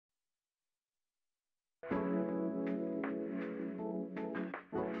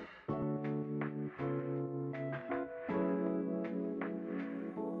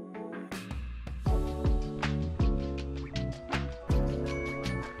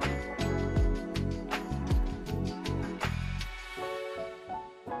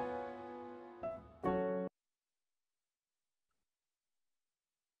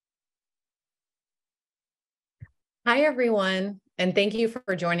Hi, everyone, and thank you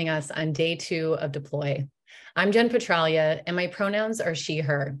for joining us on day 2 of Deploy. I'm Jen Petraglia, and my pronouns are she,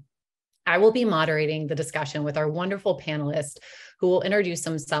 her. I will be moderating the discussion with our wonderful panelists who will introduce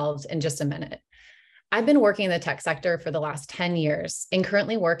themselves in just a minute. I've been working in the tech sector for the last 10 years and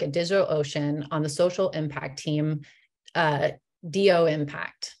currently work at DigitalOcean on the social impact team, DO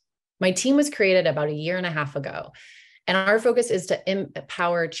Impact. My team was created about a year and a half ago. And our focus is to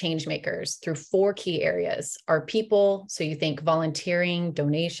empower change makers through 4 key areas: our people, so you think volunteering,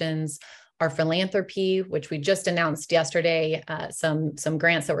 donations; our philanthropy, which we just announced yesterday, some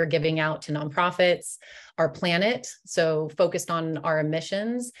grants that we're giving out to nonprofits; our planet, so focused on our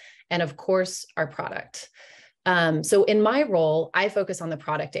emissions; and of course, our product. So in my role, I focus on the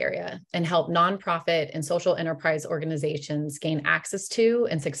product area and help nonprofit and social enterprise organizations gain access to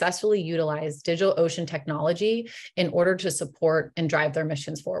and successfully utilize DigitalOcean technology in order to support and drive their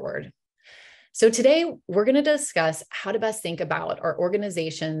missions forward. So today, we're going to discuss how to best think about our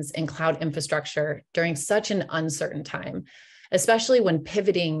organizations and cloud infrastructure during such an uncertain time, especially when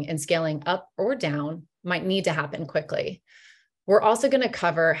pivoting and scaling up or down might need to happen quickly. We're also going to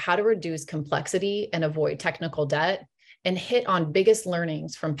cover how to reduce complexity and avoid technical debt, and hit on biggest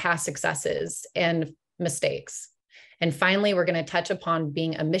learnings from past successes and mistakes. And finally, we're going to touch upon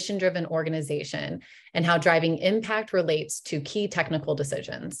being a mission-driven organization and how driving impact relates to key technical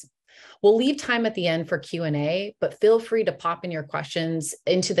decisions. We'll leave time at the end for Q&A, but feel free to pop in your questions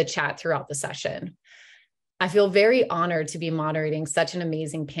into the chat throughout the session. I feel very honored to be moderating such an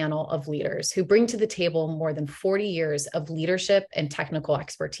amazing panel of leaders who bring to the table more than 40 years of leadership and technical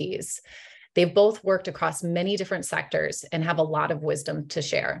expertise. They've both worked across many different sectors and have a lot of wisdom to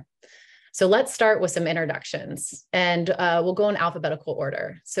share. So let's start with some introductions, and we'll go in alphabetical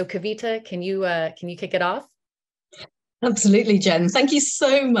order. So Kavita, can you kick it off? Absolutely, Jen. Thank you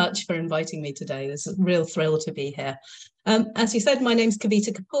so much for inviting me today. It's a real thrill to be here. As you said, my name's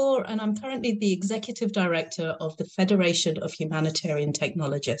Kavita Kapoor, and I'm currently the Executive Director of the Federation of Humanitarian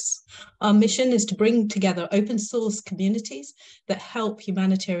Technologists. Our mission is to bring together open source communities that help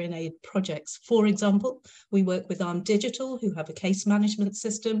humanitarian aid projects. For example, we work with Arm Digital, who have a case management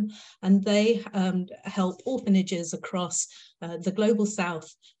system, and they help orphanages across the global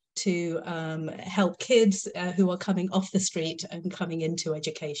south to help kids who are coming off the street and coming into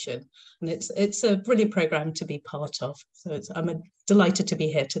education. And it's a brilliant program to be part of. So I'm delighted to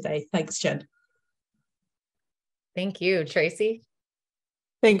be here today. Thanks, Jen. Thank you, Tracy.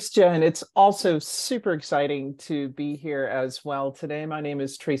 Thanks, Jen. It's also super exciting to be here as well today. My name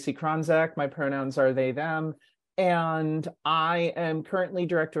is Tracy Kronzak. My pronouns are they, them. And I am currently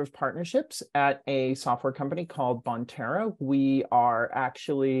Director of Partnerships at a software company called Bonterra. We are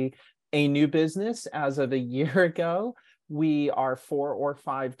actually a new business as of a year ago. We are 4 or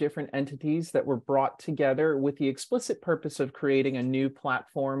 5 different entities that were brought together with the explicit purpose of creating a new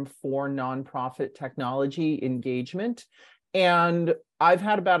platform for nonprofit technology engagement. And I've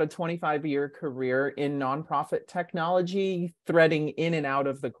had about a 25-year career in nonprofit technology, threading in and out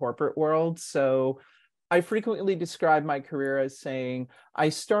of the corporate world. So I frequently describe my career as saying, I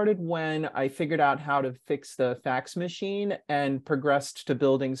started when I figured out how to fix the fax machine and progressed to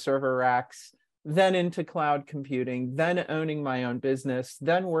building server racks, then into cloud computing, then owning my own business,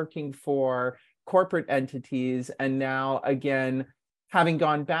 then working for corporate entities, and now again, having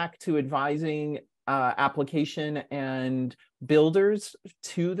gone back to advising application and builders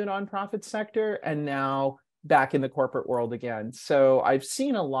to the nonprofit sector, and now back in the corporate world again. So I've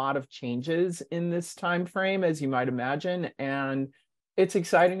seen a lot of changes in this time frame, as you might imagine, and it's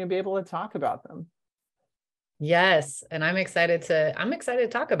exciting to be able to talk about them. Yes, and I'm excited to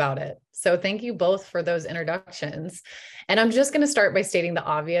talk about it. So thank you both for those introductions. And I'm just going to start by stating the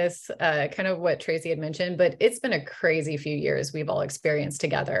obvious, kind of what Tracy had mentioned, but it's been a crazy few years we've all experienced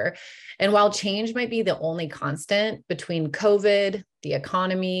together. And while change might be the only constant between COVID, the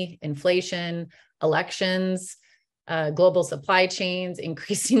economy, inflation, elections, global supply chains,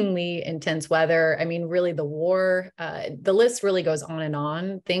 increasingly intense weather, I mean, really the war, the list really goes on and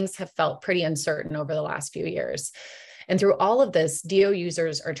on. Things have felt pretty uncertain over the last few years. And through all of this, DO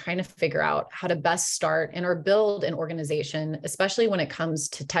users are trying to figure out how to best start and or build an organization, especially when it comes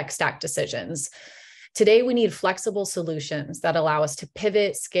to tech stack decisions. Today, we need flexible solutions that allow us to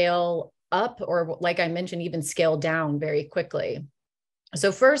pivot, scale up, or like I mentioned, even scale down very quickly.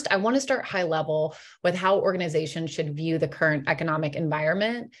 So first, I want to start high level with how organizations should view the current economic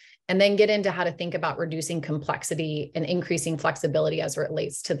environment, and then get into how to think about reducing complexity and increasing flexibility as it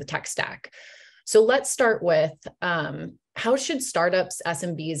relates to the tech stack. So let's start with how should startups,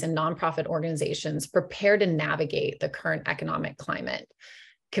 SMBs, and nonprofit organizations prepare to navigate the current economic climate?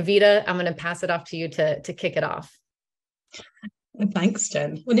 Kavita, I'm going to pass it off to you to kick it off. Thanks,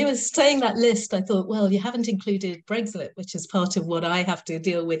 Jen. When he was saying that list, I thought, well, you haven't included Brexit, which is part of what I have to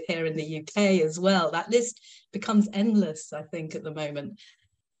deal with here in the UK as well. That list becomes endless, I think, at the moment.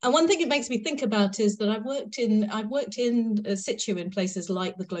 And one thing it makes me think about is that I've worked in situ in places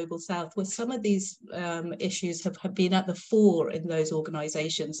like the Global South, where some of these issues have been at the fore in those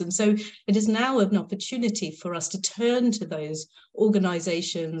organizations. And so it is now an opportunity for us to turn to those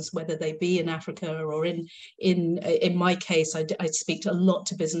organizations, whether they be in Africa or in my case, I speak to a lot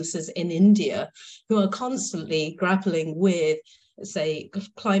to businesses in India who are constantly grappling with, say,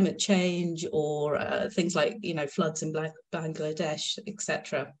 climate change or things like, floods in Bangladesh,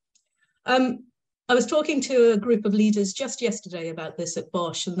 etc. I was talking to a group of leaders just yesterday about this at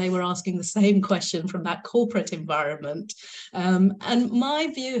Bosch, and they were asking the same question from that corporate environment. And my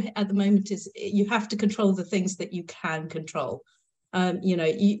view at the moment is you have to control the things that you can control.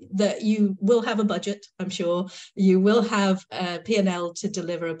 You will have a budget, I'm sure. You will have P&L to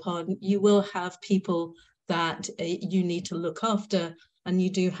deliver upon. You will have people that you need to look after, and you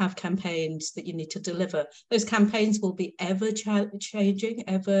do have campaigns that you need to deliver. Those campaigns will be ever changing,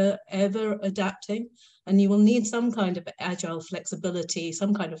 ever adapting, and you will need some kind of agile flexibility,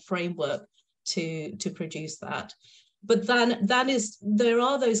 some kind of framework to produce that. But then there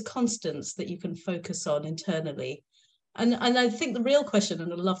are those constants that you can focus on internally. And I think the real question,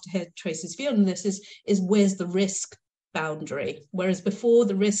 and I'd love to hear Tracy's view on this, is where's the risk boundary? Whereas before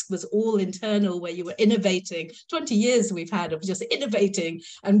the risk was all internal, where you were innovating. 20 years we've had of just innovating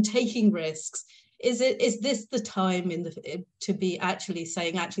and taking risks. Is this the time to be actually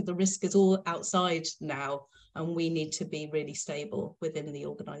saying, actually the risk is all outside now, and we need to be really stable within the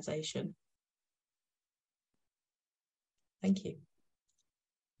organization? Thank you.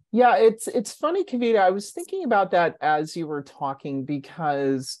 Yeah, it's funny, Kavita. I was thinking about that as you were talking,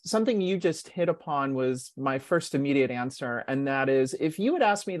 because something you just hit upon was my first immediate answer. And that is, if you had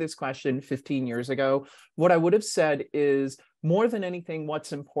asked me this question 15 years ago, what I would have said is, more than anything,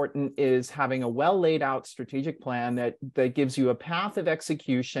 what's important is having a well laid out strategic plan that gives you a path of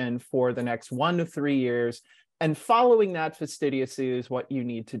execution for the next 1 to 3 years. And following that fastidiously is what you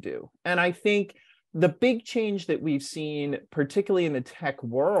need to do. And I think the big change that we've seen, particularly in the tech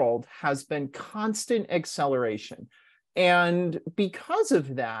world, has been constant acceleration. And because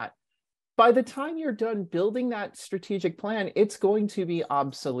of that, by the time you're done building that strategic plan, it's going to be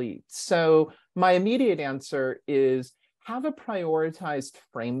obsolete. So my immediate answer is have a prioritized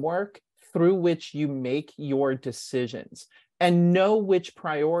framework through which you make your decisions, and know which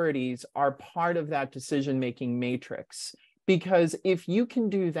priorities are part of that decision-making matrix. Because if you can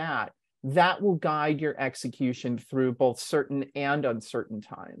do that, that will guide your execution through both certain and uncertain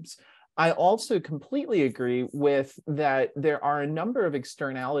times. I also completely agree with that there are a number of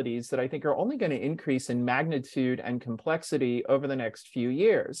externalities that I think are only going to increase in magnitude and complexity over the next few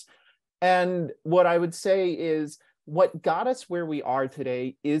years. And what I would say is, what got us where we are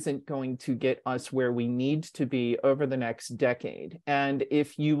today isn't going to get us where we need to be over the next decade. And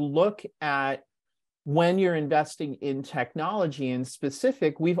if you look at when you're investing in technology in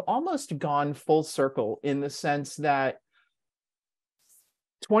specific, we've almost gone full circle in the sense that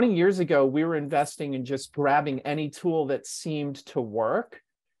 20 years ago, we were investing in just grabbing any tool that seemed to work.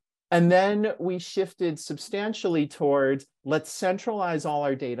 And then we shifted substantially towards, let's centralize all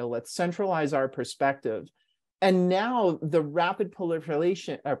our data, let's centralize our perspective. And now the rapid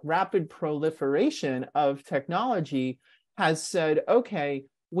proliferation of technology has said, okay,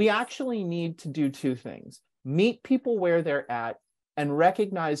 we actually need to do two things: meet people where they're at, and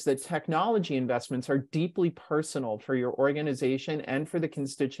recognize that technology investments are deeply personal for your organization and for the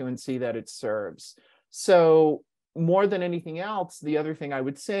constituency that it serves. So more than anything else, the other thing I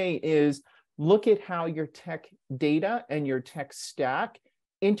would say is look at how your tech data and your tech stack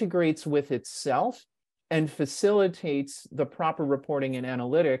integrates with itself and facilitates the proper reporting and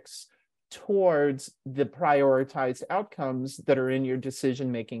analytics towards the prioritized outcomes that are in your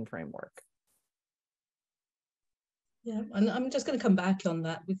decision-making framework. Yeah, and I'm just going to come back on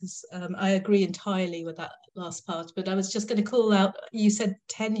that because I agree entirely with that last part, but I was just going to call out, you said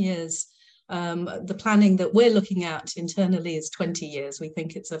 10 years. The planning that we're looking at internally is 20 years. We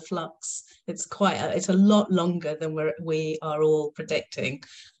think it's a flux. It's a lot longer than we are all predicting,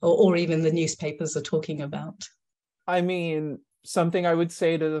 or even the newspapers are talking about. I mean, something I would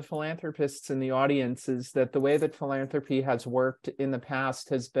say to the philanthropists in the audience is that the way that philanthropy has worked in the past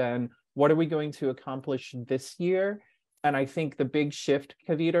has been, what are we going to accomplish this year? And I think the big shift,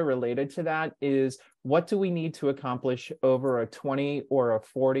 Kavita, related to that is, what do we need to accomplish over a 20 or a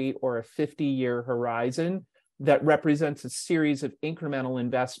 40 or a 50-year horizon that represents a series of incremental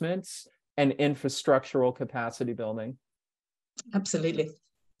investments and infrastructural capacity building? Absolutely.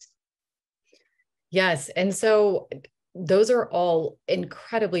 Yes. And so those are all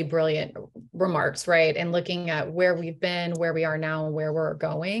incredibly brilliant remarks, right? And looking at where we've been, where we are now, and where we're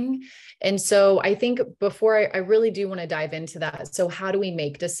going. And so I think before I really do want to dive into that. So how do we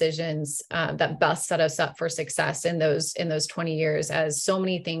make decisions that best set us up for success in those 20 years as so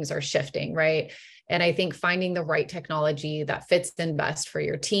many things are shifting, right? And I think finding the right technology that fits in best for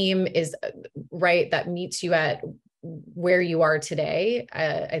your team is right, that meets you at where you are today,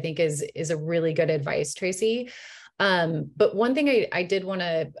 I think is a really good advice, Tracy. But one thing I did want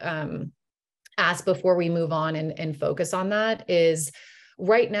to ask before we move on and focus on that is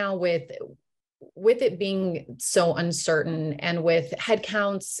right now with it being so uncertain and with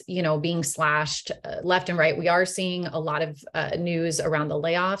headcounts, being slashed left and right, we are seeing a lot of news around the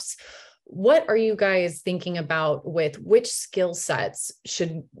layoffs. What are you guys thinking about with which skill sets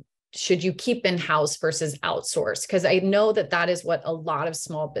should you keep in-house versus outsource? Because I know that is what a lot of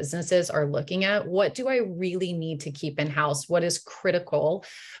small businesses are looking at. What do I really need to keep in-house? What is critical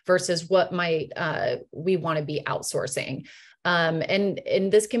versus what might we want to be outsourcing?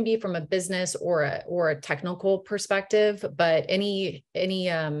 And this can be from a business or a technical perspective, but any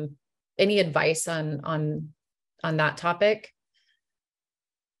advice on that topic?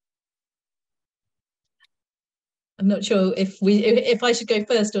 I'm not sure if I should go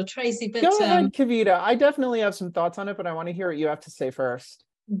first or Tracy, but go ahead, Kavita. I definitely have some thoughts on it, but I want to hear what you have to say first.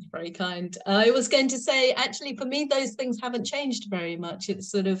 Very kind. I was going to say, actually, for me, those things haven't changed very much.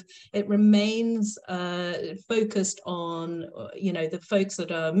 It remains focused on, the folks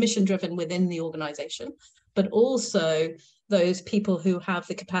that are mission driven within the organization, but also those people who have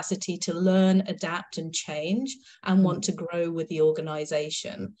the capacity to learn, adapt, and change and want to grow with the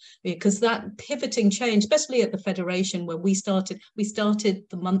organization. Because that pivoting change, especially at the Federation, where we started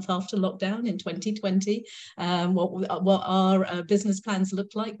the month after lockdown in 2020, what our business plans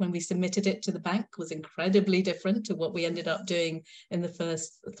looked like when we submitted it to the bank was incredibly different to what we ended up doing in the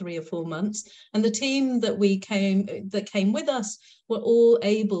first 3 or 4 months. And the team that came with us were all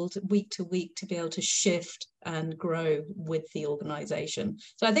able to week to be able to shift and grow with the organization.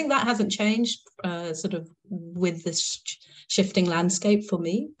 So I think that hasn't changed sort of with this shifting landscape for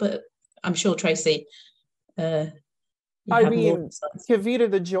me, but I'm sure Tracy, Kavita,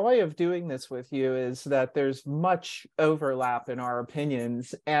 the joy of doing this with you is that there's much overlap in our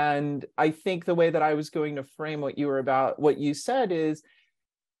opinions. And I think the way that I was going to frame what you said is,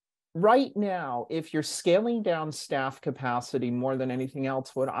 right now, if you're scaling down staff capacity more than anything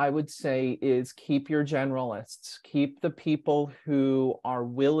else, what I would say is keep your generalists, keep the people who are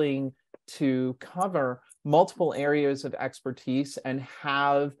willing to cover multiple areas of expertise and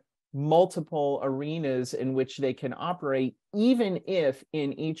have multiple arenas in which they can operate, even if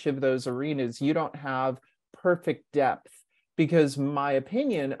in each of those arenas you don't have perfect depth. Because my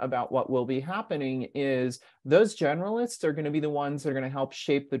opinion about what will be happening is those generalists are going to be the ones that are going to help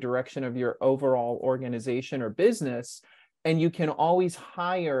shape the direction of your overall organization or business. And you can always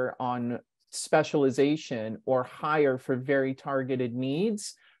hire on specialization or hire for very targeted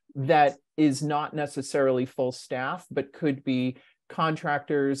needs that is not necessarily full staff, but could be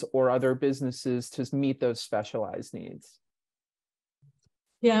contractors or other businesses to meet those specialized needs.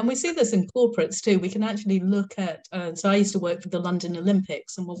 Yeah, and we see this in corporates too. We can actually look at, so I used to work for the London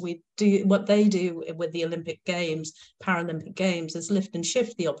Olympics, and what they do with the Olympic Games, Paralympic Games, is lift and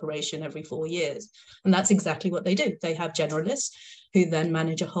shift the operation every 4 years. And that's exactly what they do. They have generalists who then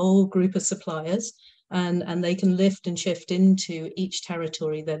manage a whole group of suppliers, and they can lift and shift into each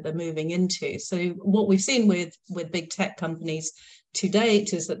territory that they're moving into. So what we've seen with big tech companies to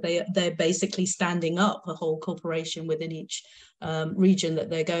date is that they're basically standing up a whole corporation within each region that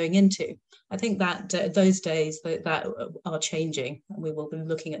they're going into. I think that those days that are changing, and we will be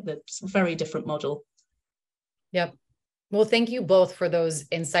looking at the very different model. Yep. Well, thank you both for those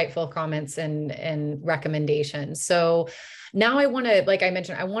insightful comments and recommendations. So now I want to, like I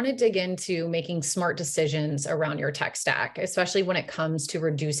mentioned, I want to dig into making smart decisions around your tech stack, especially when it comes to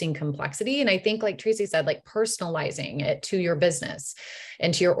reducing complexity. And I think, like Tracy said, like personalizing it to your business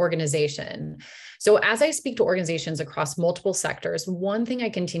and to your organization. So as I speak to organizations across multiple sectors, one thing I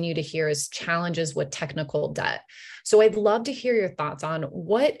continue to hear is challenges with technical debt. So I'd love to hear your thoughts on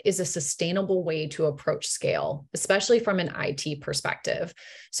what is a sustainable way to approach scale, especially from an IT perspective.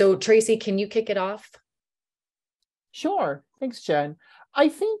 So Tracy, can you kick it off? Sure. Thanks, Jen. I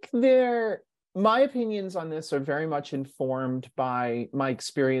think my opinions on this are very much informed by my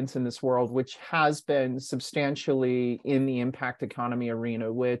experience in this world, which has been substantially in the impact economy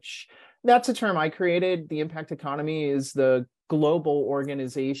arena, which that's a term I created. The impact economy is the global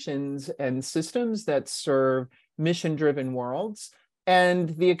organizations and systems that serve mission-driven worlds and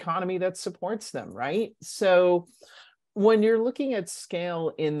the economy that supports them, right? So when you're looking at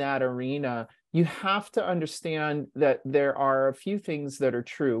scale in that arena, you have to understand that there are a few things that are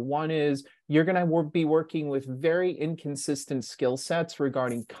true. One is you're going to be working with very inconsistent skill sets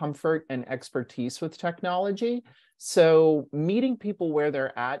regarding comfort and expertise with technology. So meeting people where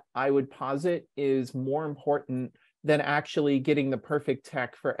they're at, I would posit, is more important than actually getting the perfect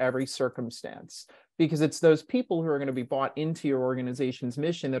tech for every circumstance, because it's those people who are going to be bought into your organization's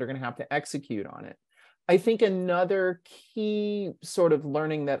mission that are going to have to execute on it. I think another key sort of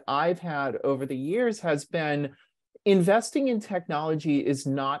learning that I've had over the years has been investing in technology is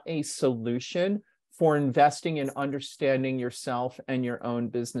not a solution for investing in understanding yourself and your own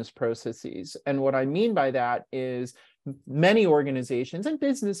business processes. And what I mean by that is many organizations, and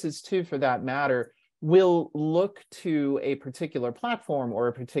businesses too for that matter, will look to a particular platform or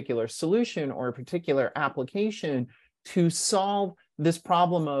a particular solution or a particular application to solve this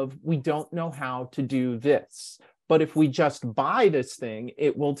problem of, we don't know how to do this, but if we just buy this thing,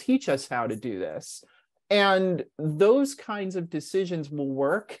 it will teach us how to do this. And those kinds of decisions will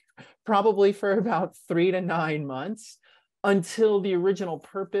work probably for about 3 to 9 months until the original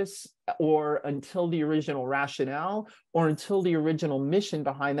purpose or until the original rationale or until the original mission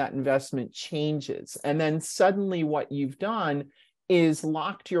behind that investment changes. And then suddenly what you've done is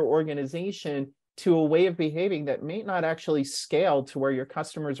locked your organization to a way of behaving that may not actually scale to where your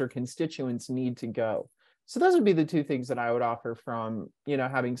customers or constituents need to go. So those would be the two things that I would offer from,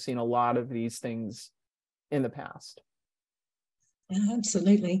 having seen a lot of these things in the past. Yeah,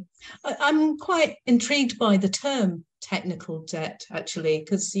 absolutely. I'm quite intrigued by the term technical debt, actually,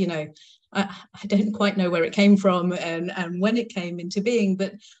 because, I don't quite know where it came from and when it came into being,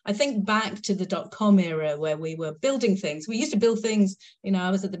 but I think back to the dot-com era where we were building things. We used to build things, I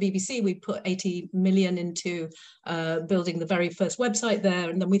was at the BBC, we put 80 million into building the very first website there,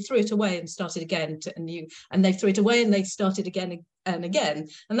 and then we threw it away and started again, and they threw it away and they started again and again.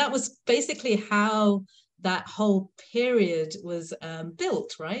 And that was basically how that whole period was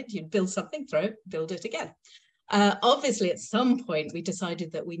built, right? You'd build something, throw it, build it again. Obviously, at some point, we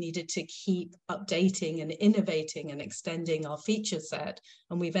decided that we needed to keep updating and innovating and extending our feature set.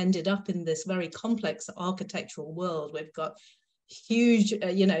 And we've ended up in this very complex architectural world. We've got huge,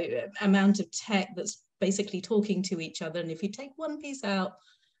 amount of tech that's basically talking to each other. And if you take one piece out,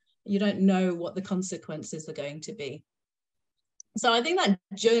 you don't know what the consequences are going to be. So I think that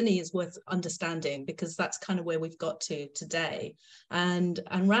journey is worth understanding, because that's kind of where we've got to today, and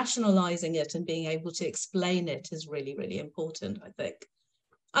rationalizing it and being able to explain it is really, really important, I think.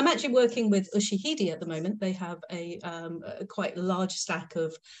 I'm actually working with Ushahidi at the moment. They have a quite large stack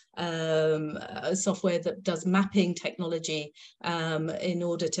of software that does mapping technology in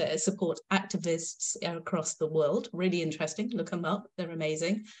order to support activists across the world. Really interesting. Look them up. They're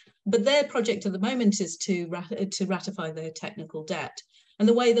amazing. But their project at the moment is to ratify their technical debt. And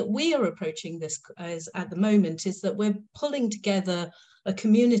the way that we are approaching this at the moment is that we're pulling together a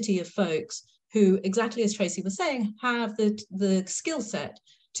community of folks who, exactly as Tracy was saying, have the skill set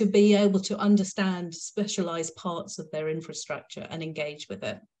to be able to understand specialized parts of their infrastructure and engage with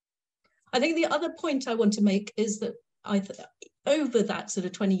it. I think the other point I want to make is that over that sort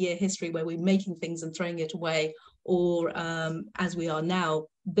of 20-year history where we're making things and throwing it away, or as we are now,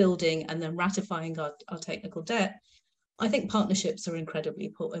 building and then ratifying our technical debt, I think partnerships are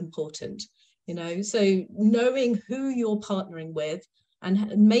incredibly important. So knowing who you're partnering with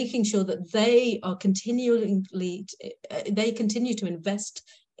and making sure that they continue to invest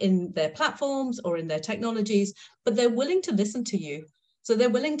in their platforms or in their technologies, but they're willing to listen to you. So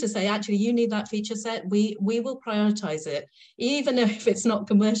they're willing to say, actually, you need that feature set. We will prioritize it, even if it's not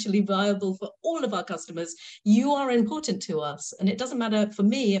commercially viable for all of our customers. You are important to us. And it doesn't matter for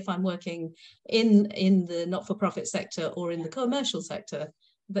me if I'm working in the not-for-profit sector or in the commercial sector,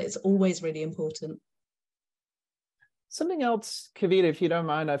 but it's always really important. Something else, Kavita, if you don't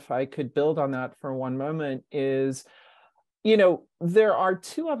mind, if I could build on that for one moment, is, there are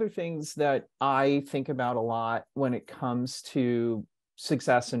two other things that I think about a lot when it comes to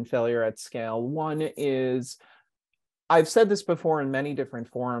success and failure at scale. One is, I've said this before in many different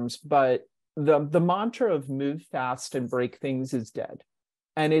forums, but the mantra of move fast and break things is dead.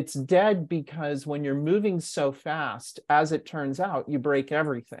 And it's dead because when you're moving so fast, as it turns out, you break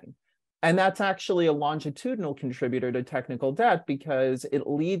everything. And that's actually a longitudinal contributor to technical debt, because it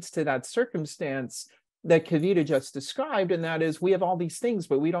leads to that circumstance that Kavita just described, and that is, we have all these things,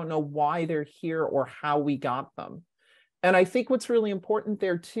 but we don't know why they're here or how we got them. And I think what's really important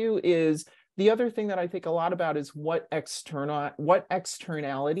there too is, the other thing that I think a lot about is what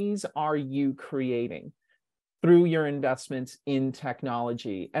externalities are you creating? through your investments in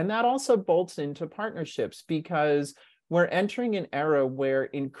technology. And that also bolts into partnerships, because we're entering an era where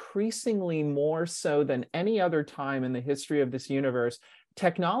increasingly more so than any other time in the history of this universe,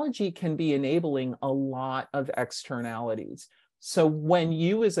 technology can be enabling a lot of externalities. So when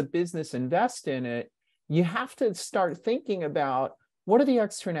you as a business invest in it, you have to start thinking about, what are the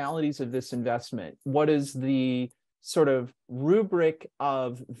externalities of this investment? What is the sort of rubric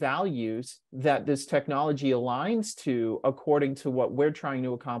of values that this technology aligns to according to what we're trying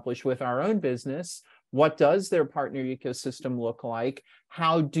to accomplish with our own business? What does their partner ecosystem look like?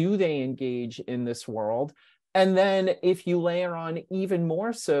 How do they engage in this world? And then if you layer on even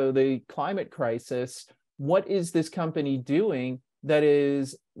more so the climate crisis, what is this company doing that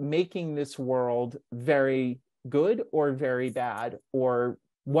is making this world very good or very bad? Or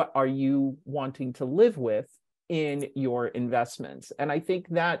what are you wanting to live with in your investments? And I think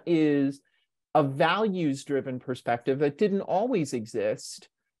that is a values-driven perspective that didn't always exist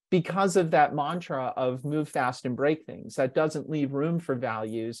because of that mantra of move fast and break things. That doesn't leave room for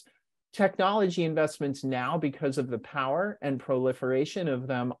values. Technology investments now, because of the power and proliferation of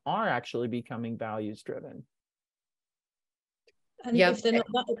them, are actually becoming values-driven. And if they're not,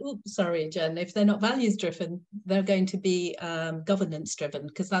 sorry, Jen, if they're not values driven, they're going to be governance driven,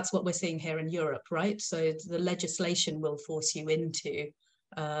 because that's what we're seeing here in Europe, right? So the legislation will force you into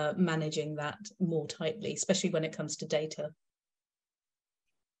managing that more tightly, especially when it comes to data.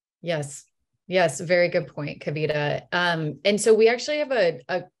 Yes. Yes, very good point, Kavita. And so we actually have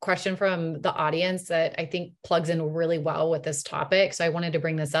a question from the audience that I think plugs in really well with this topic. So I wanted to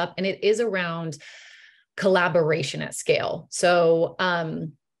bring this up, and it is around collaboration at scale. So,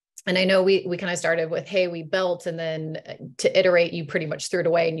 and I know we kind of started with, hey, we built, and then to iterate, you pretty much threw it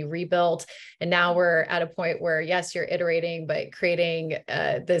away and you rebuilt. And now we're at a point where, yes, you're iterating, but creating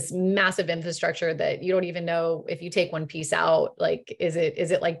this massive infrastructure that you don't even know if you take one piece out, like, is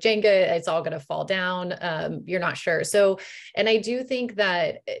it like Jenga? It's all going to fall down. You're not sure. So, and I do think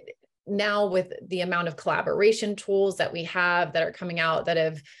that now with the amount of collaboration tools that we have that are coming out that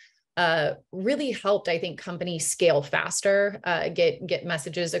have really helped, I think, companies scale faster, get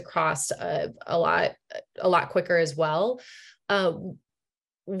messages across a lot quicker as well.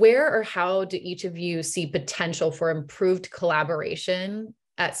 Where or how do each of you see potential for improved collaboration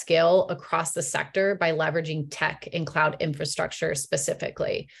at scale across the sector by leveraging tech and cloud infrastructure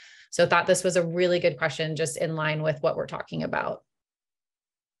specifically? So I thought this was a really good question, just in line with what we're talking about.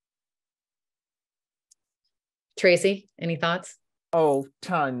 Tracy, any thoughts? Oh,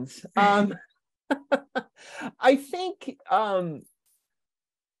 tons. I think, I'm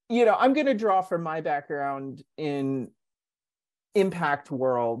going to draw from my background in impact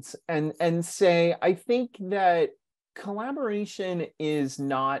worlds and say, I think that collaboration is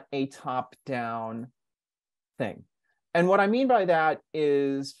not a top-down thing. And what I mean by that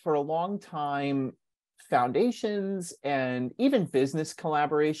is, for a long time, foundations and even business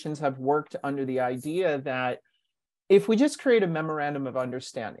collaborations have worked under the idea that if we just create a memorandum of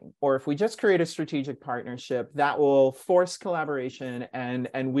understanding, or if we just create a strategic partnership, that will force collaboration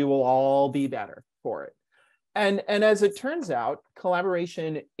and we will all be better for it. And as it turns out,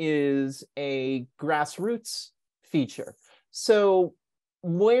 collaboration is a grassroots feature. So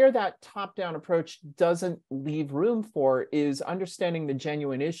where that top-down approach doesn't leave room for is understanding the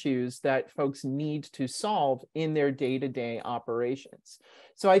genuine issues that folks need to solve in their day-to-day operations.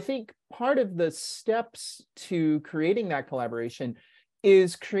 So I think part of the steps to creating that collaboration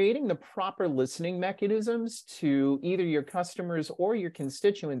is creating the proper listening mechanisms to either your customers or your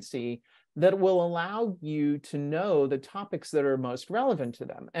constituency that will allow you to know the topics that are most relevant to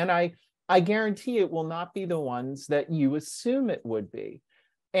them. And I guarantee it will not be the ones that you assume it would be.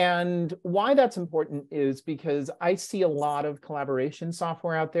 And why that's important is because I see a lot of collaboration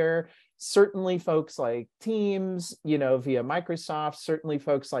software out there, certainly folks like Teams, via Microsoft, certainly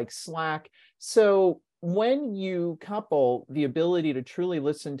folks like Slack. So when you couple the ability to truly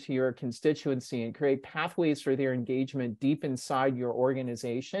listen to your constituency and create pathways for their engagement deep inside your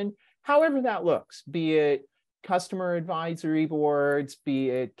organization, however that looks, be it customer advisory boards, be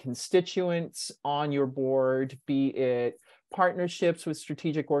it constituents on your board, be it partnerships with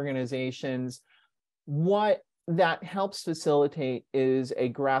strategic organizations, what that helps facilitate is a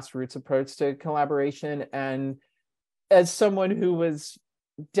grassroots approach to collaboration. And as someone who was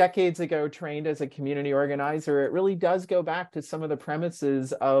decades ago trained as a community organizer, it really does go back to some of the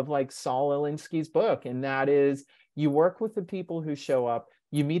premises of like Saul Alinsky's book. And that is, you work with the people who show up,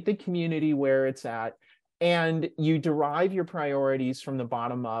 you meet the community where it's at, and you derive your priorities from the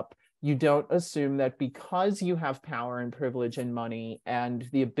bottom up. You don't assume that because you have power and privilege and money and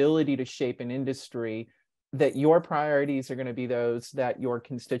the ability to shape an industry, that your priorities are going to be those that your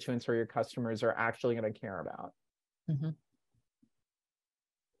constituents or your customers are actually going to care about. Mm-hmm.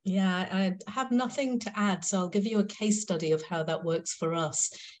 Yeah, I have nothing to add, so I'll give you a case study of how that works for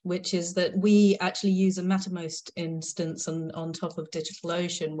us, which is that we actually use a Mattermost instance on top of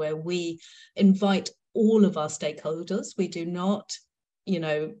DigitalOcean, where we invite all of our stakeholders. We do not,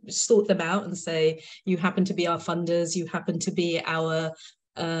 sort them out and say, you happen to be our funders, you happen to be our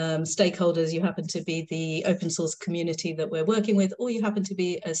stakeholders, you happen to be the open source community that we're working with, or you happen to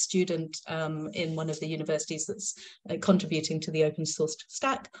be a student in one of the universities that's contributing to the open source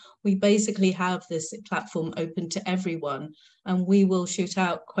stack. We basically have this platform open to everyone, and we will shoot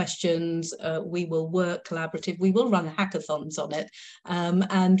out questions, we will work collaborative, we will run hackathons on it,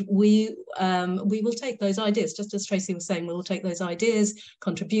 and we will take those ideas, just as Tracy was saying, we will take those ideas,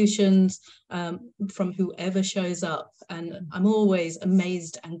 contributions from whoever shows up. And I'm always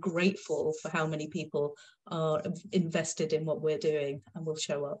amazed and grateful for how many people are invested in what we're doing and will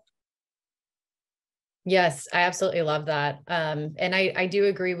show up. Yes, I absolutely love that. And I do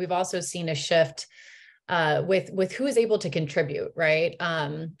agree. We've also seen a shift with who is able to contribute, right?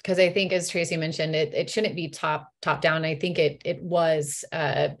 Because I think, as Tracy mentioned, it shouldn't be top down. I think it was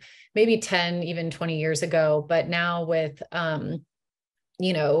maybe 10, even 20 years ago, but now with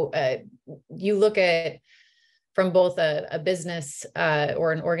you look at from both a business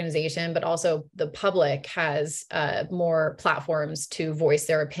or an organization, but also the public has more platforms to voice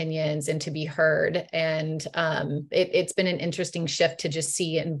their opinions and to be heard. And it's been an interesting shift to just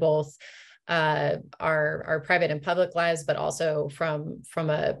see in both our private and public lives, but also from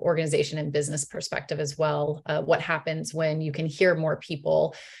an organization and business perspective as well. What happens when you can hear more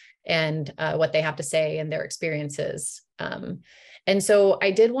people and what they have to say and their experiences. And so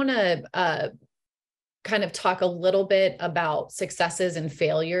I did want to kind of talk a little bit about successes and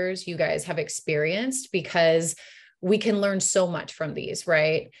failures you guys have experienced, because we can learn so much from these,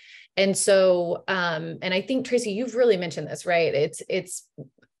 right? And so, and I think, Tracy, you've really mentioned this, right? It's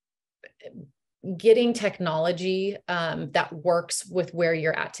getting technology that works with where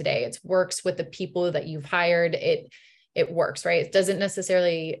you're at today. It works with the people that you've hired. It works, right? It doesn't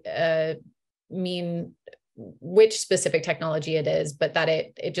necessarily mean which specific technology it is, but that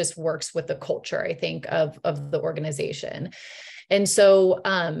it just works with the culture, I think, of the organization. And so,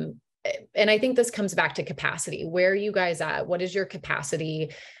 and I think this comes back to capacity. Where are you guys at? What is your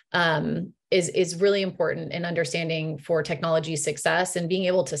capacity? Is really important in understanding for technology success and being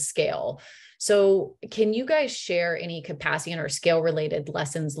able to scale. So can you guys share any capacity or scale related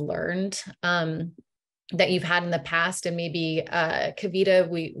lessons learned that you've had in the past? And maybe Kavita,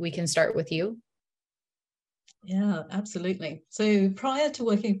 we can start with you. Yeah, absolutely. So prior to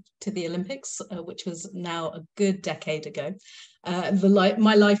working to the Olympics, which was now a good decade ago,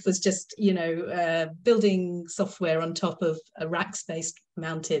 my life was just, building software on top of rack-based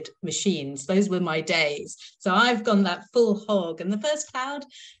mounted machines. Those were my days. So I've gone that full hog. And the first cloud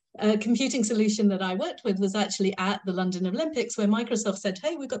computing solution that I worked with was actually at the London Olympics, where Microsoft said,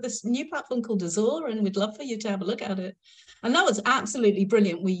 hey, we've got this new platform called Azure, and we'd love for you to have a look at it. And that was absolutely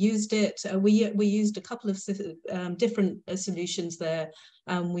brilliant. We used it. We used a couple of different solutions there.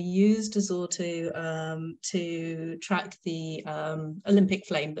 We used Azure to track the Olympic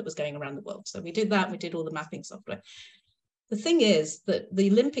flame that was going around the world. So we did that. We did all the mapping software. The thing is that the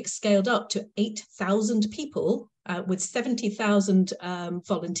Olympics scaled up to 8,000 people with 70,000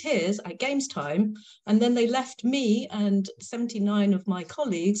 volunteers at games time. And then they left me and 79 of my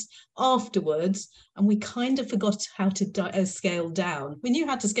colleagues afterwards. And we kind of forgot how to scale down. We knew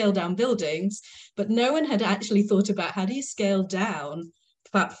how to scale down buildings, but no one had actually thought about how do you scale down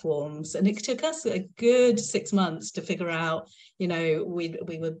platforms. And it took us a good 6 months to figure out, we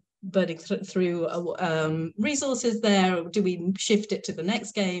were burning through resources there. Do we shift it to the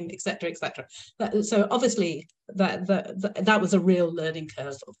next game, et cetera, et cetera. So obviously that was a real learning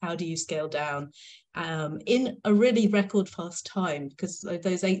curve of how do you scale down in a really record fast time, because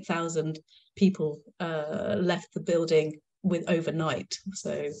those 8,000 people left the building with overnight.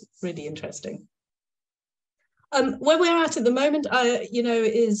 So really interesting. Where we're at the moment,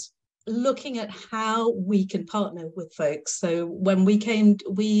 is looking at how we can partner with folks. So when we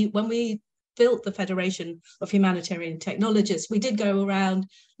built the Federation of Humanitarian Technologists, we did go around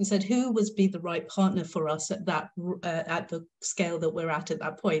and said who would be the right partner for us at the scale that we're at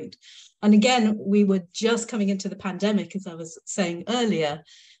that point. And again, we were just coming into the pandemic, as I was saying earlier.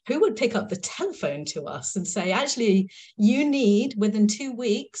 Who would pick up the telephone to us and say, actually, you need within 2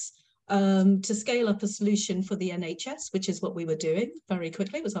 weeks to scale up a solution for the NHS, which is what we were doing very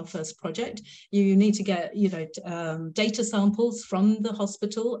quickly. It was our first project. You need to get, data samples from the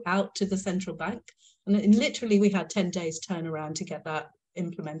hospital out to the central bank And literally we had 10 days turnaround to get that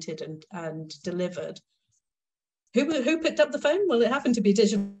implemented and delivered. Who picked up the phone? Well, it happened to be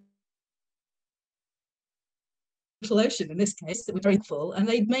DigitalOcean in this case, that were very full, and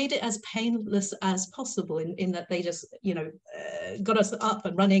they made it as painless as possible in that they just, got us up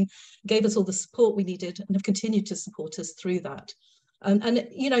and running, gave us all the support we needed, and have continued to support us through that. And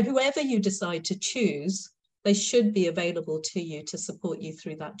whoever you decide to choose, they should be available to you to support you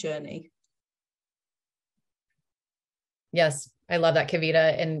through that journey. Yes, I love that,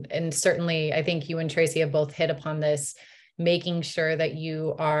 Kavita. And certainly I think you and Tracy have both hit upon this, making sure that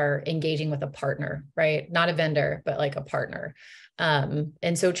you are engaging with a partner, right? Not a vendor, but like a partner.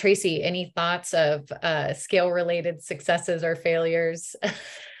 And so Tracy, any thoughts of scale-related successes or failures?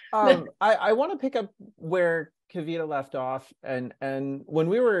 I want to pick up where Kavita left off. And when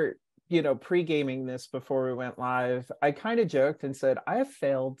we were, pre-gaming this before we went live, I kind of joked and said, I have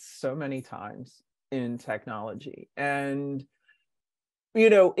failed so many times in technology. And,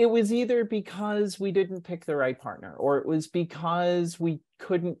 it was either because we didn't pick the right partner, or it was because we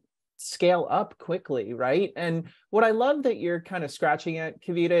couldn't scale up quickly, right? And what I love that you're kind of scratching at,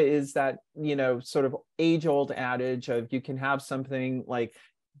 Kavita, is that, sort of age-old adage of you can have something like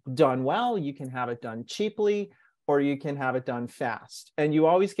done well, you can have it done cheaply, or you can have it done fast. And you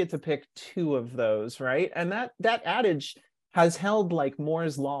always get to pick two of those, right? And that adage has held like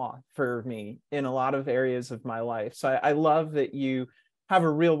Moore's law for me in a lot of areas of my life. So I love that you have a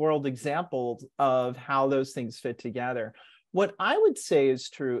real world example of how those things fit together. What I would say is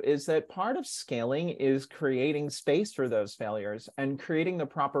true is that part of scaling is creating space for those failures and creating the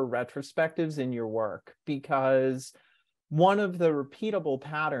proper retrospectives in your work, because one of the repeatable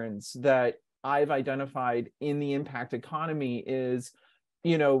patterns that I've identified in the impact economy is,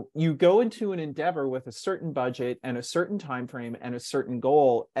 you go into an endeavor with a certain budget and a certain time frame and a certain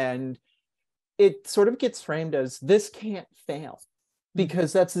goal, and it sort of gets framed as this can't fail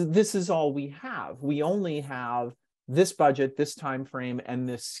because this is all we have. We only have this budget, this time frame, and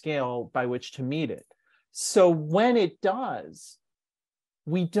this scale by which to meet it. So when it does,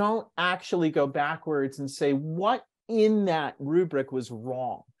 we don't actually go backwards and say what in that rubric was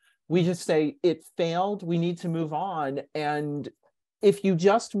wrong. We just say it failed, we need to move on. And if you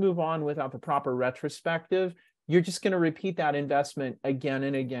just move on without the proper retrospective, you're just going to repeat that investment again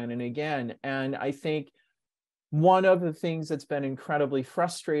and again and again. And I think one of the things that's been incredibly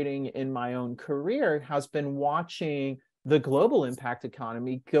frustrating in my own career has been watching the global impact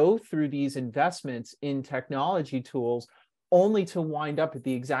economy go through these investments in technology tools only to wind up at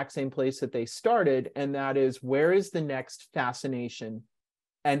the exact same place that they started. And that is, where is the next fascination?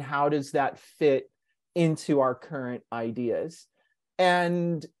 And how does that fit into our current ideas?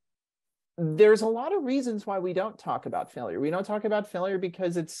 And there's a lot of reasons why we don't talk about failure. We don't talk about failure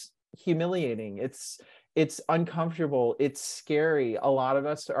because it's humiliating. It's uncomfortable. It's scary. A lot of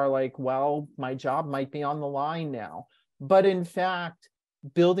us are like, well, my job might be on the line now. But in fact,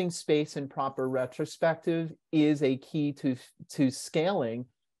 building space and proper retrospective is a key to scaling,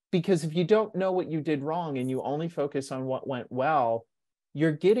 because if you don't know what you did wrong and you only focus on what went well,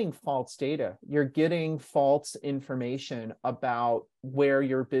 you're getting false data. You're getting false information about where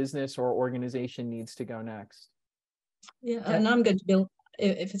your business or organization needs to go next. Yeah, and I'm going to build,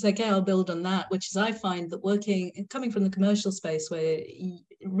 if it's okay, I'll build on that, which is I find that coming from the commercial space where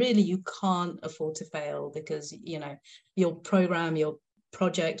really you can't afford to fail, because, your program, your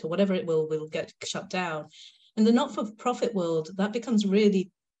project or whatever it will get shut down. In the not-for-profit world, that becomes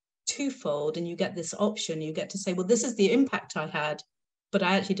really twofold, and you get this option. You get to say, well, this is the impact I had, but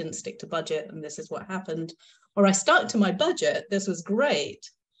I actually didn't stick to budget, and this is what happened. Or I stuck to my budget, this was great,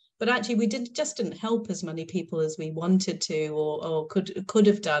 but actually we just didn't help as many people as we wanted to, or could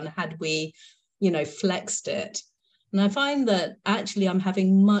have done had we, flexed it. And I find that actually I'm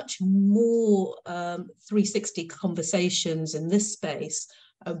having much more 360 conversations in this space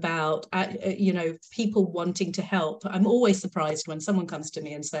about, people wanting to help. I'm always surprised when someone comes to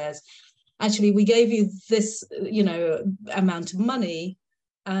me and says, actually, we gave you this, amount of money,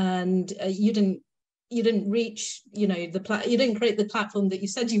 and you didn't reach, you didn't create the platform that you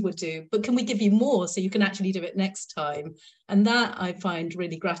said you would do, but can we give you more so you can actually do it next time? And that I find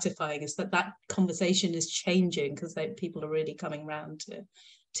really gratifying, is that conversation is changing, because people are really coming around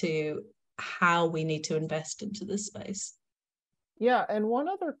to how we need to invest into this space. Yeah, and one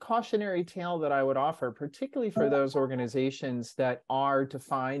other cautionary tale that I would offer, particularly for those organizations that are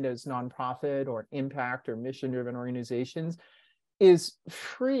defined as nonprofit or impact or mission-driven organizations, is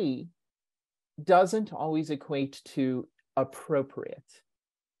free doesn't always equate to appropriate.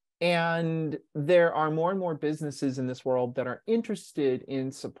 And there are more and more businesses in this world that are interested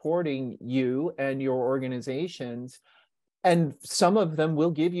in supporting you and your organizations. And some of them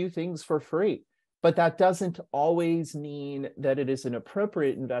will give you things for free. But that doesn't always mean that it is an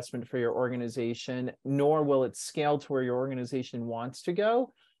appropriate investment for your organization, nor will it scale to where your organization wants to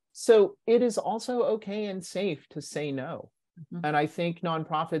go. So it is also okay and safe to say no. And I think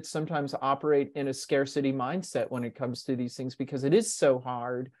nonprofits sometimes operate in a scarcity mindset when it comes to these things, because it is so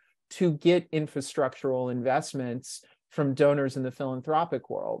hard to get infrastructural investments from donors in the philanthropic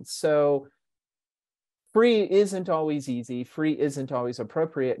world. So free isn't always easy, free isn't always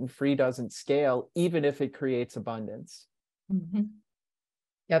appropriate, and free doesn't scale, even if it creates abundance. Mm-hmm.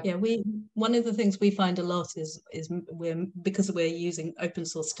 Yep. Yeah, one of the things we find a lot is because we're using open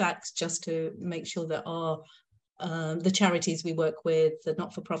source stacks just to make sure that our the charities we work with, the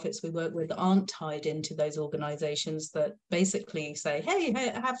not-for-profits we work with, aren't tied into those organizations that basically say, hey,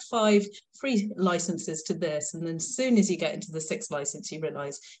 have 5 free licenses to this. And then as soon as you get into the 6th license, you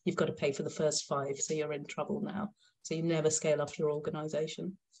realize you've got to pay for the first 5. So you're in trouble now. So you never scale up your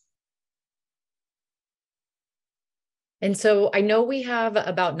organization. And so I know we have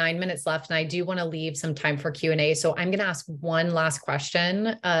about 9 minutes left, and I do want to leave some time for Q&A. So I'm going to ask one last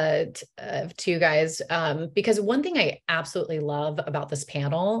question to you guys, because one thing I absolutely love about this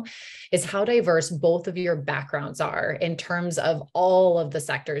panel is how diverse both of your backgrounds are in terms of all of the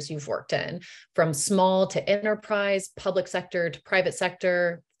sectors you've worked in, from small to enterprise, public sector to private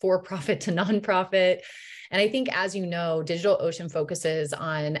sector, for-profit to nonprofit. And I think, as you know, DigitalOcean focuses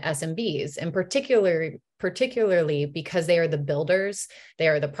on SMBs, and particularly because they are the builders, they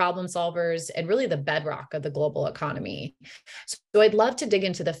are the problem solvers, and really the bedrock of the global economy. So I'd love to dig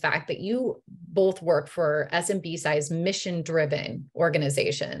into the fact that you both work for SMB-sized mission-driven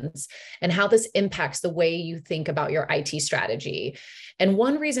organizations and how this impacts the way you think about your IT strategy. And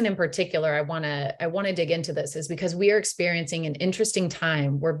one reason in particular I want to dig into this is because we are experiencing an interesting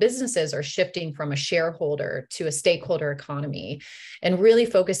time where businesses are shifting from a shareholder to a stakeholder economy, and really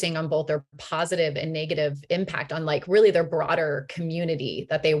focusing on both their positive and negative impact on really their broader community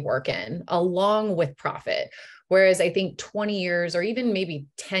that they work in, along with profit. Whereas I think 20 years or even maybe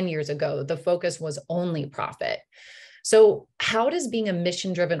 10 years ago, the focus was only profit. So how does being a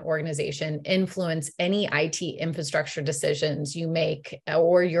mission-driven organization influence any IT infrastructure decisions you make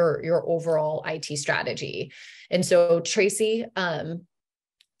or your overall IT strategy? And so Tracy, let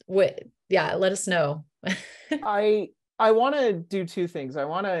us know. I want to do 2 things. I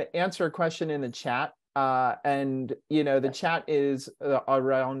want to answer a question in the chat. And, the chat is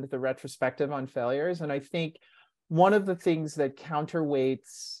around the retrospective on failures. And I think one of the things that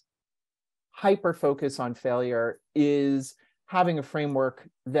counterweights hyper-focus on failure is having a framework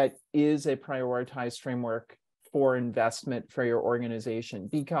that is a prioritized framework for investment for your organization,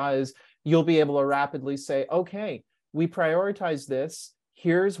 because you'll be able to rapidly say, okay, we prioritize this.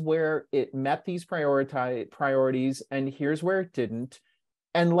 Here's where it met these priorities, and here's where it didn't.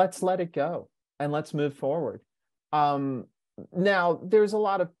 And let's let it go and let's move forward. Now, there's a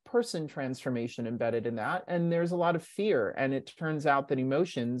lot of person transformation embedded in that, and there's a lot of fear. And it turns out that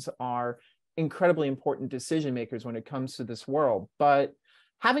emotions are incredibly important decision makers when it comes to this world. But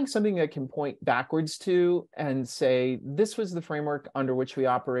having something that can point backwards to and say, this was the framework under which we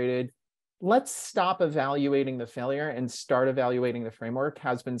operated, let's stop evaluating the failure and start evaluating the framework,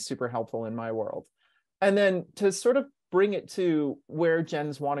 has been super helpful in my world. And then to sort of bring it to where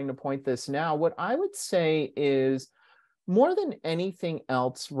Jen's wanting to point this now, what I would say is, more than anything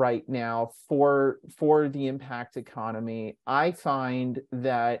else right now for the impact economy, I find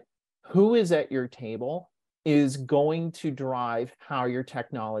that who is at your table is going to drive how your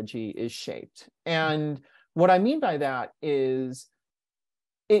technology is shaped. And what I mean by that is,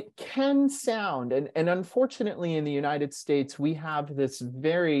 it can sound, and unfortunately in the United States, we have this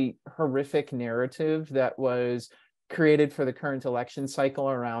very horrific narrative that was created for the current election cycle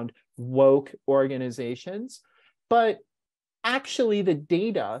around woke organizations. But actually, the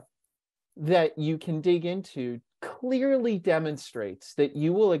data that you can dig into clearly demonstrates that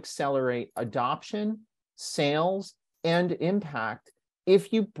you will accelerate adoption, sales, and impact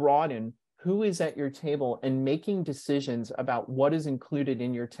if you broaden who is at your table and making decisions about what is included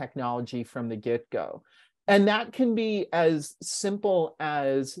in your technology from the get-go. And that can be as simple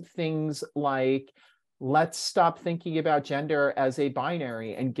as things like, let's stop thinking about gender as a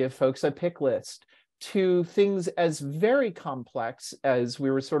binary and give folks a pick list, to things as very complex as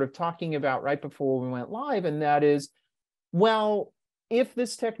we were sort of talking about right before we went live. And that is, well, if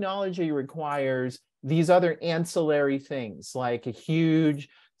this technology requires these other ancillary things like a huge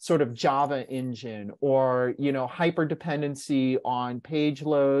sort of Java engine, or, you know, hyper dependency on page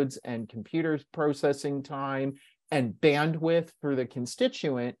loads and computer processing time and bandwidth for the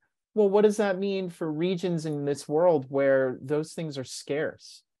constituent. Well, what does that mean for regions in this world where those things are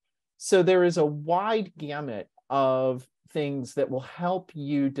scarce? So there is a wide gamut of things that will help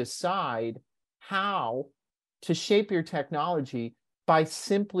you decide how to shape your technology by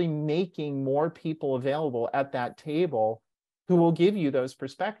simply making more people available at that table who will give you those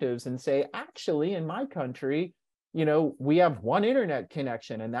perspectives and say, actually, in my country, you know, we have one internet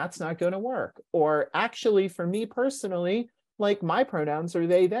connection and that's not going to work. Or actually, for me personally, like, my pronouns are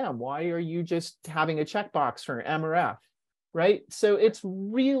they, them. Why are you just having a checkbox for M or F, right? So it's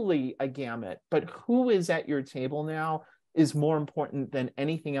really a gamut, but who is at your table now is more important than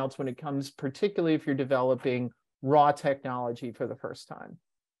anything else when it comes, particularly if you're developing raw technology for the first time.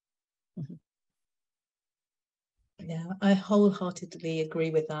 Yeah, I wholeheartedly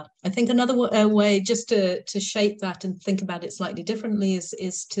agree with that. I think another way just to shape that and think about it slightly differently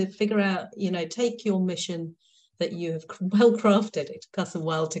is to figure out, you know, take your mission that you have well crafted. It took us a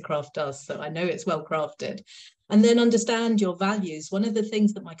while to craft us, so I know it's well crafted. And then understand your values. One of the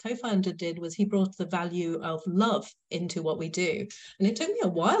things that my co-founder did was he brought the value of love into what we do. And it took me a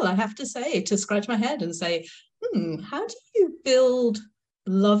while, I have to say, to scratch my head and say, how do you build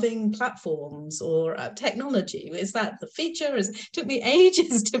loving platforms or technology? Is that the feature? It took me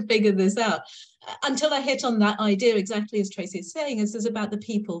ages to figure this out until I hit on that idea, exactly as Tracy is saying, is about the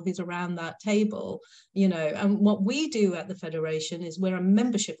people who's around that table, you know. And what we do at the Federation is we're a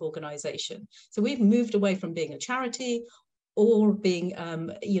membership organization. So we've moved away from being a charity or being,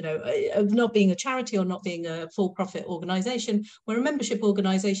 you know, not being a charity or not being a for-profit organization. We're a membership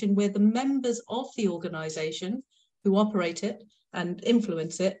organization where the members of the organization who operate it and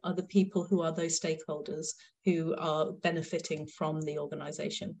influence it are the people who are those stakeholders who are benefiting from the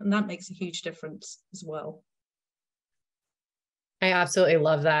organization. And that makes a huge difference as well. I absolutely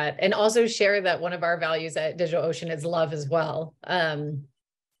love that. And also share that one of our values at DigitalOcean is love as well. And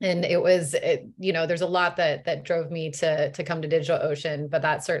it was, you know, there's a lot that drove me to come to DigitalOcean, but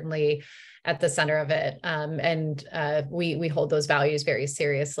that's certainly at the center of it. And we hold those values very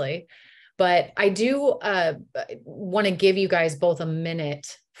seriously. But I do want to give you guys both a minute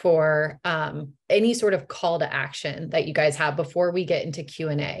for any sort of call to action that you guys have before we get into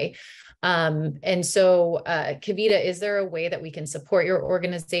Q&A. And so, Kavita, is there a way that we can support your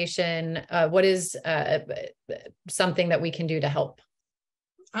organization? What is something that we can do to help?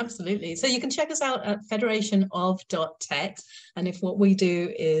 Absolutely. So you can check us out at federationof.tech. And if what we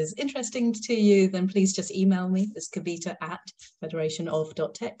do is interesting to you, then please just email me. It's Kavita at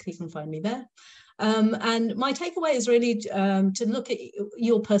federationof.tech. You can find me there. And my takeaway is really to look at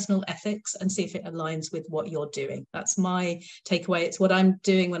your personal ethics and see if it aligns with what you're doing. That's my takeaway. It's what I'm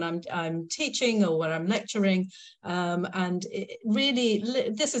doing when I'm teaching or when I'm lecturing. And it really,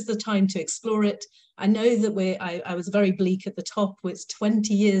 this is the time to explore it. I know that I was very bleak at the top. It's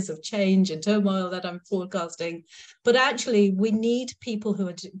 20 years of change and turmoil that I'm forecasting. But actually, we need people who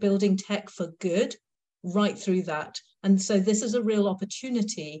are building tech for good right through that. And so this is a real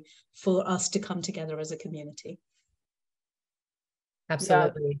opportunity for us to come together as a community.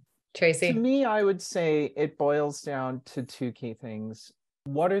 Absolutely. Yeah. Tracy? To me, I would say it boils down to two key things.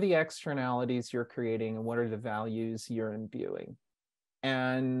 What are the externalities you're creating and what are the values you're imbuing?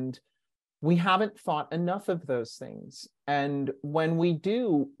 And we haven't thought enough of those things. And when we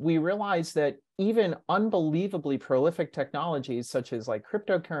do, we realize that even unbelievably prolific technologies such as like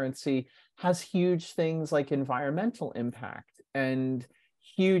cryptocurrency has huge things like environmental impact and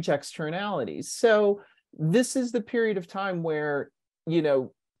huge externalities. So this is the period of time where, you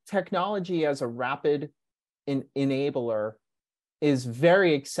know, technology as a rapid enabler is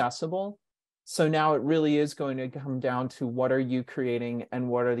very accessible. So now it really is going to come down to what are you creating and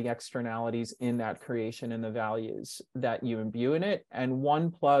what are the externalities in that creation and the values that you imbue in it. And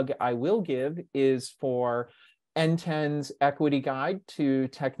one plug I will give is for N10's Equity Guide to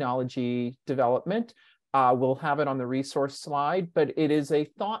Technology Development. We'll have it on the resource slide, but it is a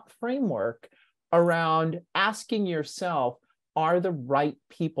thought framework around asking yourself, are the right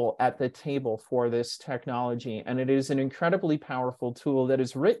people at the table for this technology? And it is an incredibly powerful tool that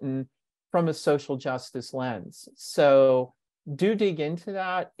is written from a social justice lens. So do dig into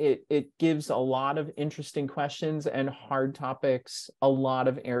that. It gives a lot of interesting questions and hard topics, a lot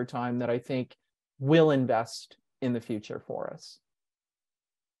of airtime that I think will invest in the future for us.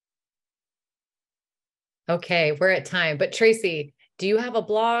 Okay, we're at time. But Tracy, Do you have a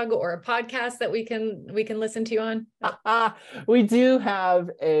blog or a podcast that we can listen to you on? We do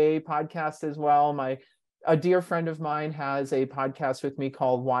have a podcast as well. A dear friend of mine has a podcast with me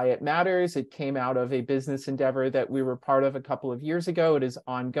called Why It Matters. It came out of a business endeavor that we were part of a couple of years ago. It is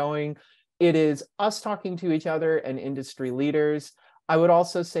ongoing. It is us talking to each other and industry leaders. I would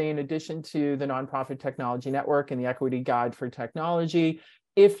also say, in addition to the Nonprofit Technology Network and the Equity Guide for Technology,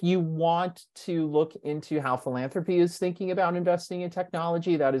 if you want to look into how philanthropy is thinking about investing in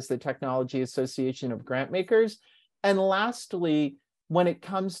technology, that is the Technology Association of Grantmakers. And lastly, when it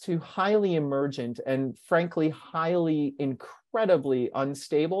comes to highly emergent and frankly, highly incredibly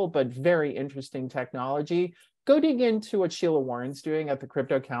unstable, but very interesting technology, go dig into what Sheila Warren's doing at the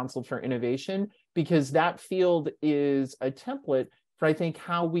Crypto Council for Innovation, because that field is a template for, I think,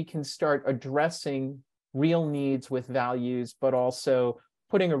 how we can start addressing real needs with values, but also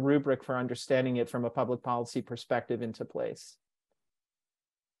putting a rubric for understanding it from a public policy perspective into place.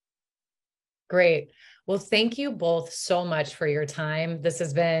 Great. Well, thank you both so much for your time. This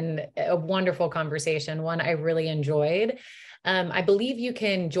has been a wonderful conversation, one I really enjoyed. I believe you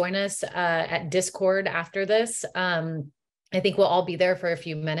can join us at Discord after this. I think we'll all be there for a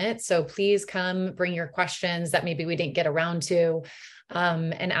few minutes. So please come bring your questions that maybe we didn't get around to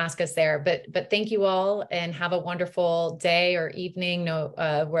and ask us there. But thank you all, and have a wonderful day or evening,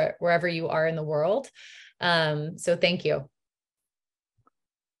 wherever you are in the world. So thank you.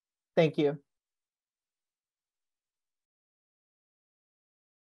 Thank you.